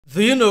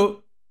Do you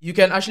know you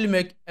can actually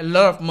make a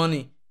lot of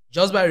money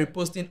just by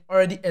reposting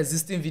already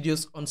existing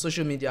videos on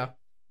social media?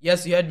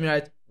 Yes, you heard me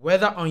right.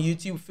 Whether on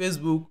YouTube,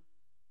 Facebook,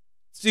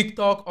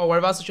 TikTok, or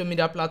whatever social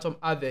media platform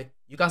out there,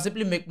 you can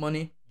simply make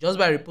money just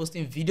by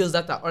reposting videos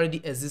that are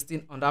already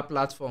existing on that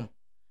platform.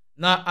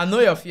 Now, I know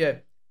your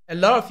fear. A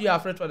lot of you are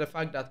afraid for the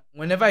fact that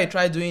whenever you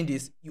try doing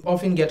this, you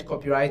often get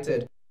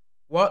copyrighted.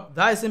 Well,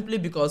 that is simply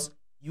because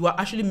you are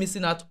actually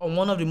missing out on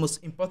one of the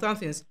most important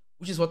things,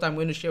 which is what I'm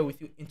going to share with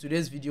you in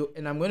today's video.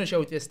 And I'm going to share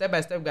with you a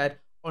step-by-step guide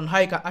on how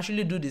you can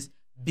actually do this,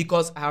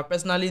 because I have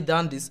personally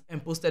done this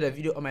and posted a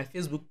video on my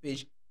Facebook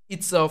page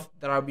itself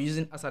that I'll be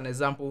using as an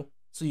example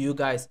to you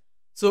guys.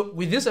 So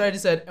with this already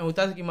said, and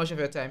without taking much of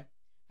your time,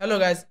 hello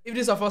guys, if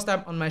this is your first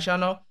time on my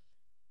channel,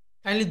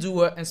 kindly do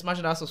well and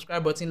smash that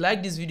subscribe button,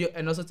 like this video,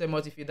 and also tell me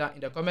what you feel down in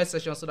the comment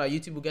section so that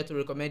YouTube will get to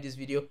recommend this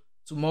video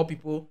to more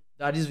people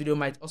that this video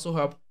might also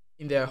help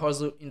in the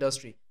hustle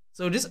industry.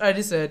 So this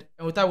already said,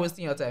 and without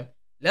wasting your time,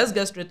 let's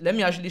get straight. Let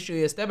me actually show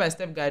you a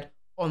step-by-step guide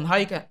on how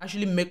you can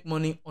actually make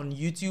money on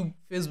YouTube,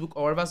 Facebook,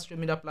 or whatever social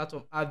media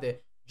platform out there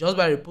just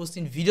by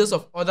reposting videos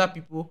of other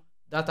people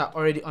that are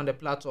already on the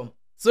platform.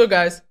 So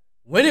guys,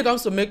 when it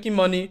comes to making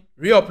money,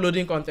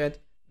 re-uploading content,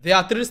 there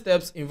are 3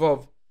 steps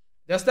involved.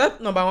 The step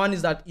number 1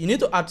 is that you need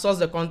to outsource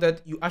the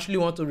content you actually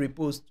want to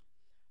repost.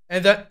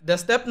 And then the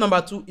step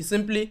number 2 is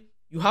simply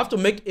you have to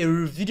make a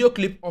video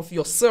clip of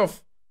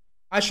yourself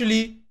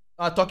actually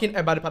talking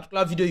about the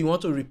particular video you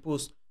want to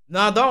repost.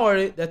 Now, don't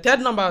worry. The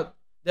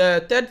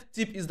third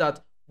tip is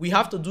that we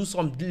have to do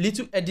some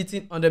little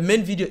editing on the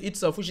main video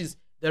itself, which is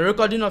the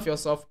recording of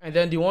yourself and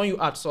then the one you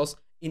outsource,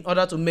 in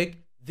order to make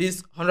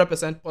this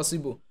 100%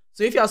 possible.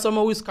 So if you are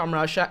someone who is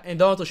camera shy and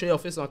don't want to show your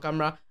face on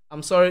camera,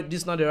 I'm sorry,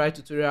 this is not the right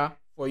tutorial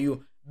for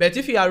you. But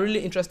if you are really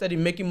interested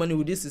in making money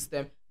with this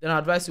system, then I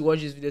advise you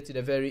watch this video to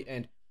the very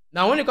end.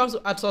 Now, when it comes to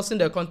outsourcing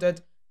the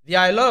content, there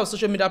are a lot of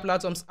social media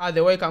platforms out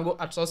there where you can go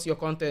outsource your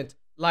content.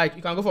 Like,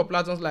 you can go for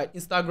platforms like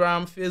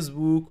Instagram,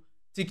 Facebook,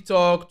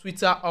 TikTok,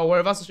 Twitter, or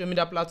whatever social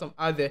media platform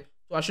out there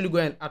to actually go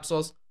and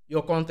outsource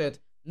your content.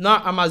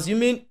 Now, I'm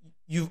assuming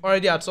you've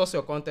already outsourced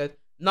your content.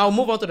 Now,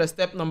 move on to the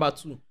step number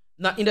 2.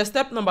 Now, in the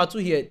step number 2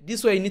 here,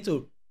 this way you need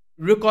to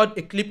record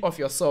a clip of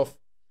yourself.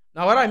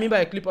 Now, what I mean by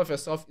a clip of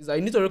yourself is that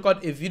you need to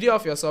record a video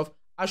of yourself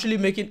actually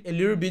making a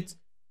little bit,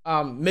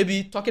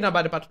 maybe talking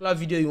about the particular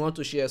video you want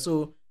to share.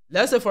 So,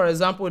 let's say, for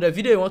example, the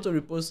video you want to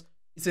repost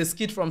is a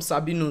skit from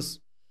Sabinus.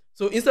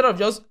 So, instead of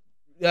just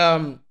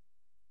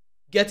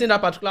getting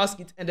that particular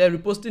skit and then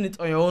reposting it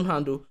on your own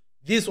handle,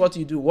 this is what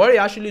you do. What you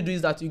actually do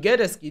is that you get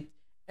a skit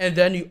and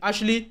then you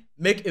actually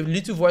make a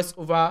little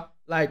voiceover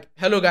like,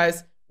 hello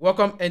guys,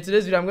 welcome. And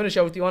today's video, I'm going to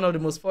share with you one of the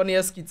most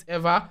funniest skits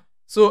ever.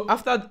 So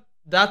after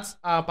that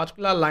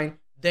particular line,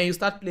 then you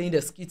start playing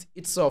the skit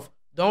itself.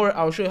 Don't worry,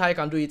 I'll show you how you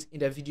can do it in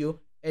the video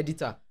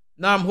editor.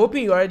 Now, I'm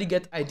hoping you already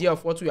get idea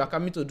of what we are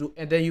coming to do,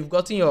 and then you've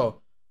gotten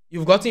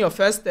your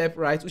first step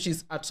right, which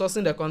is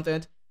outsourcing the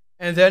content,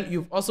 and then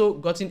you've also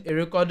gotten a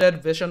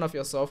recorded version of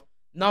yourself.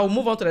 Now, we'll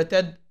move on to the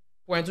third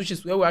point, which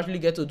is where we actually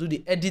get to do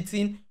the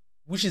editing,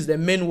 which is the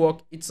main work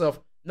itself.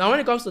 Now, when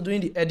it comes to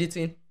doing the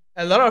editing,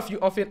 a lot of you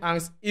often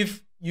ask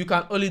if you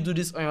can only do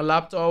this on your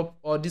laptop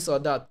or this or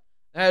that.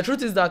 And the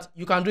truth is that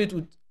you can do it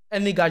with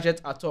any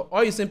gadget at all.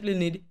 All you simply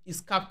need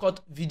is CapCut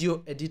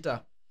Video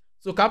Editor.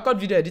 So CapCut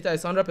Video Editor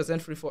is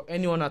 100% free for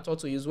anyone at all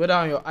to use, whether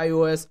on your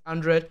iOS,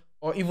 Android,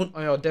 or even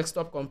on your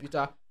desktop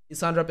computer.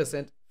 It's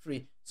 100%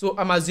 free. So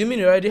I'm assuming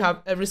you already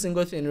have every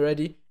single thing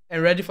ready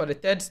and ready for the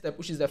third step,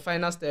 which is the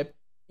final step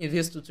in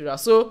this tutorial.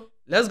 So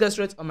let's get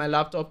straight on my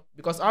laptop,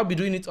 because I'll be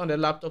doing it on the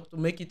laptop to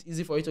make it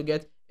easy for you to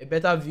get a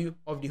better view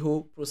of the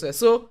whole process.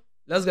 So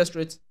let's get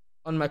straight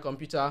on my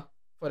computer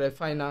for the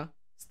final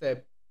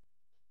step.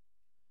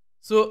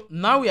 So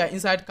now we are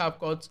inside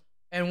CapCut,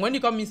 and when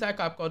you come inside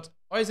CapCut,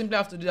 all you simply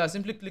have to do is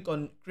simply click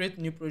on create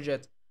new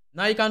project.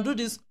 Now you can do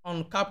this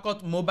on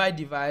CapCut mobile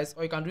device,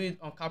 or you can do it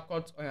on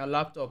CapCut on your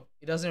laptop.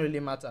 It doesn't really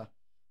matter.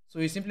 So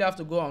you simply have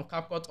to go on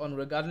CapCut on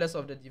regardless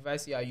of the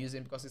device you are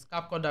using, because it's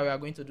CapCut that we are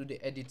going to do the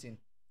editing.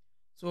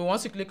 So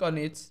once you click on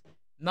it,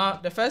 now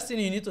the first thing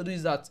you need to do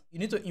is that you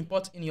need to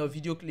import in your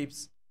video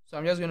clips. So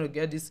I'm just going to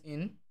get this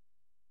in,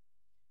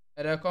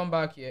 and then come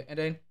back here and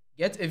then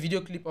get a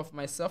video clip of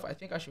myself. I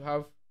think I should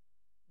have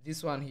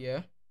this one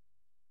here.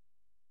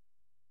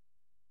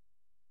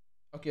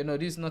 Okay, no,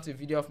 this is not a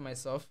video of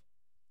myself.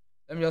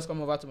 Let me just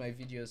come over to my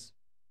videos.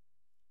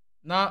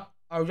 Now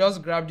I'll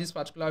just grab this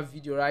particular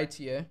video right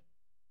here.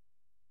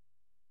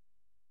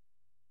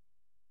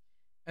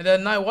 And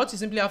then now what you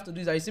simply have to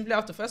do is that you simply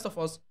have to first of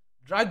all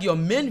drag your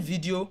main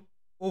video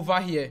over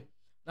here.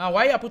 Now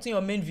why you are putting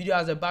your main video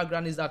as a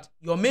background is that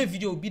your main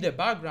video will be the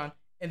background,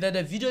 and then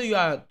the video you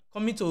are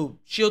coming to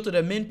show to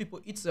the main people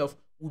itself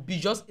will be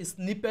just a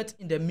snippet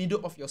in the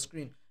middle of your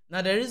screen.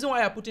 Now the reason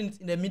why you're putting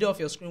it in the middle of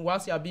your screen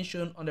whilst you are being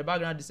shown on the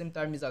background at the same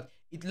time is that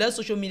it lets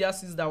social media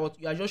see that what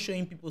you are just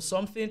showing people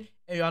something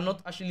and you are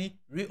not actually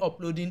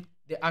re-uploading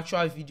the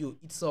actual video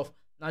itself.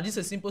 Now this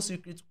is a simple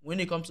secret when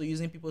it comes to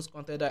using people's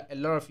content that a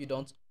lot of you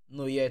don't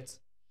know yet.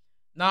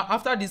 Now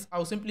after this,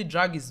 I'll simply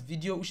drag his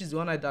video, which is the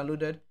one I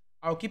downloaded.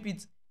 I'll keep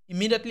it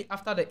immediately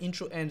after the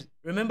intro ends.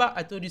 Remember,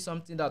 I told you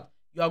something that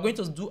you are going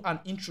to do an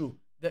intro.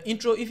 The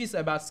intro, if it's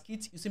about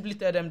skits, you simply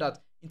tell them that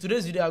in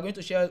today's video, I'm going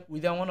to share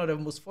with them one of the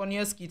most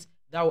funniest skits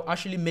that will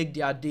actually make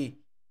their day.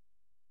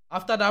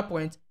 After that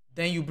point,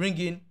 then you bring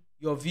in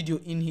your video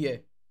in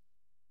here.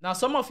 Now,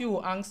 some of you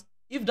will ask,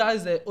 if that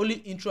is the only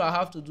intro I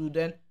have to do,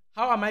 then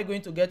how am I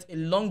going to get a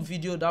long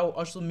video that will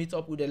also meet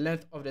up with the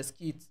length of the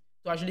skit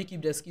to actually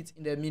keep the skit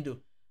in the middle?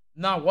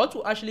 Now, what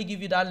will actually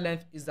give you that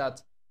length is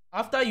that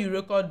after you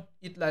record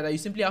it like that, you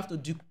simply have to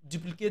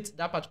duplicate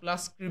that particular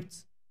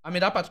script.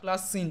 That particular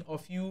scene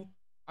of you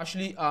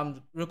actually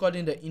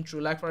recording the intro.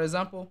 Like, for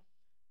example,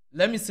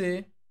 let me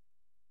say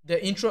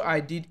the intro I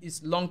did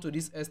is long to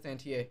this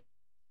extent here.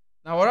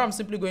 Now, what I'm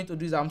simply going to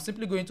do is I'm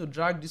simply going to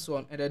drag this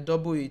one and then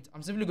double it.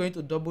 I'm simply going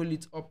to double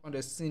it up on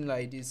the scene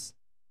like this.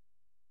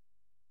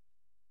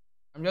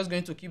 I'm just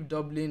going to keep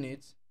doubling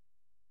it.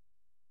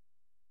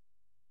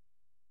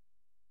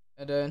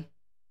 And then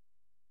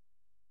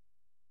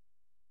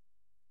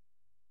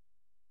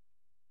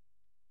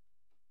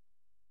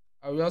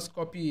I'll just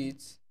copy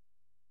it,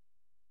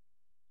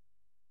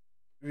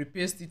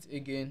 repaste it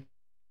again.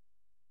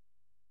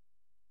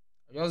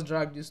 I'll just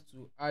drag this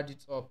to add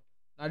it up.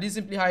 Now, this is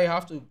simply how you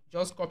have to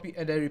just copy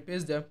and then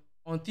repaste them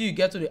until you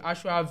get to the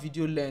actual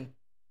video length,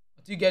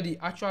 until you get the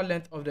actual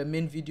length of the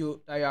main video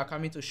that you are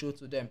coming to show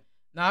to them.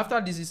 Now, after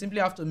this, you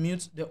simply have to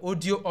mute the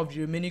audio of the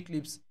remaining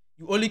clips.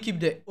 You only keep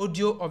the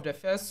audio of the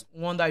first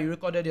one that you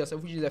recorded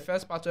yourself, which is the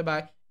first part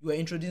whereby you were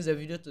introducing the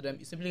video to them.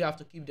 You simply have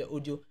to keep the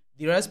audio.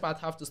 The rest part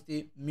have to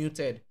stay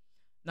muted.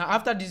 Now,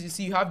 after this, you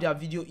see you have their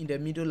video in the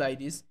middle like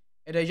this,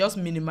 and then just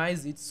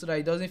minimize it so that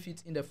it doesn't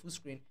fit in the full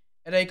screen.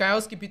 And then you can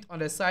also keep it on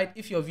the side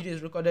if your video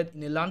is recorded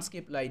in a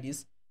landscape like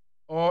this,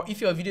 or if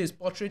your video is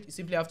portrait, you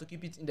simply have to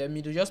keep it in the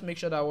middle. Just make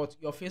sure that what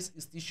your face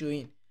is still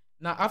showing.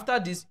 Now, after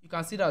this, you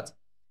can see that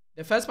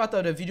the first part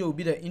of the video will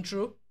be the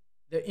intro.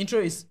 The intro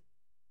is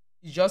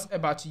just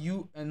about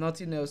you and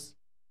nothing else.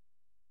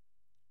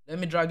 Let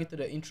me drag it to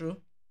the intro.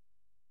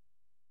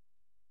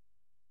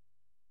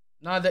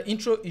 Now, the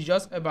intro is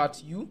just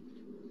about you.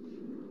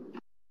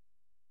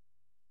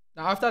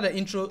 Now, after the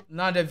intro,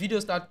 now the video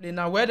starts playing.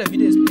 Now, where the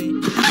video is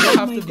playing,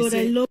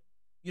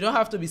 you don't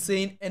have to be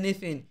saying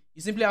anything.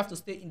 You simply have to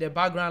stay in the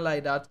background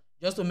like that,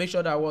 just to make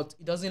sure that what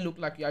it doesn't look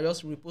like you are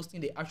just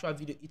reposting the actual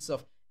video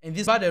itself. And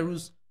these are the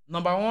rules.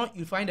 Number one,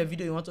 you find a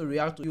video you want to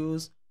react to,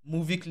 use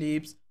movie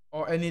clips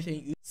or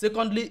anything.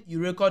 Secondly, you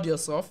record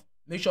yourself.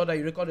 Make sure that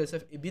you record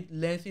yourself a bit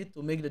lengthy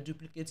to make the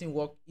duplicating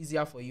work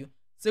easier for you.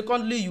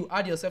 Secondly, you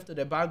add yourself to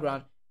the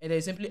background, and then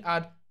you simply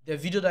add the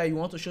video that you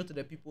want to show to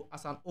the people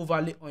as an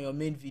overlay on your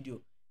main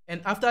video.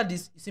 And after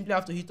this, you simply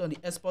have to hit on the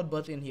export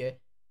button here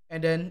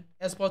and then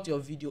export your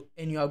video,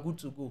 and you are good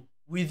to go.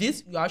 With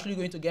this, you're actually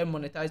going to get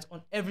monetized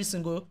on every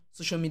single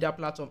social media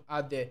platform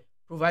out there,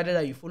 provided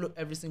that you follow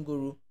every single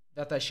rule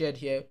that I shared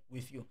here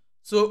with you.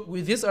 So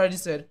with this already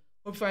said,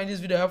 hope you find this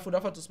video helpful.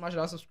 Don't forget to smash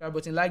that subscribe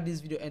button, like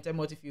this video, and tell me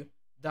what you feel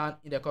down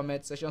in the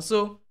comment section.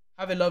 So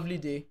have a lovely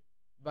day.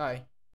 Bye.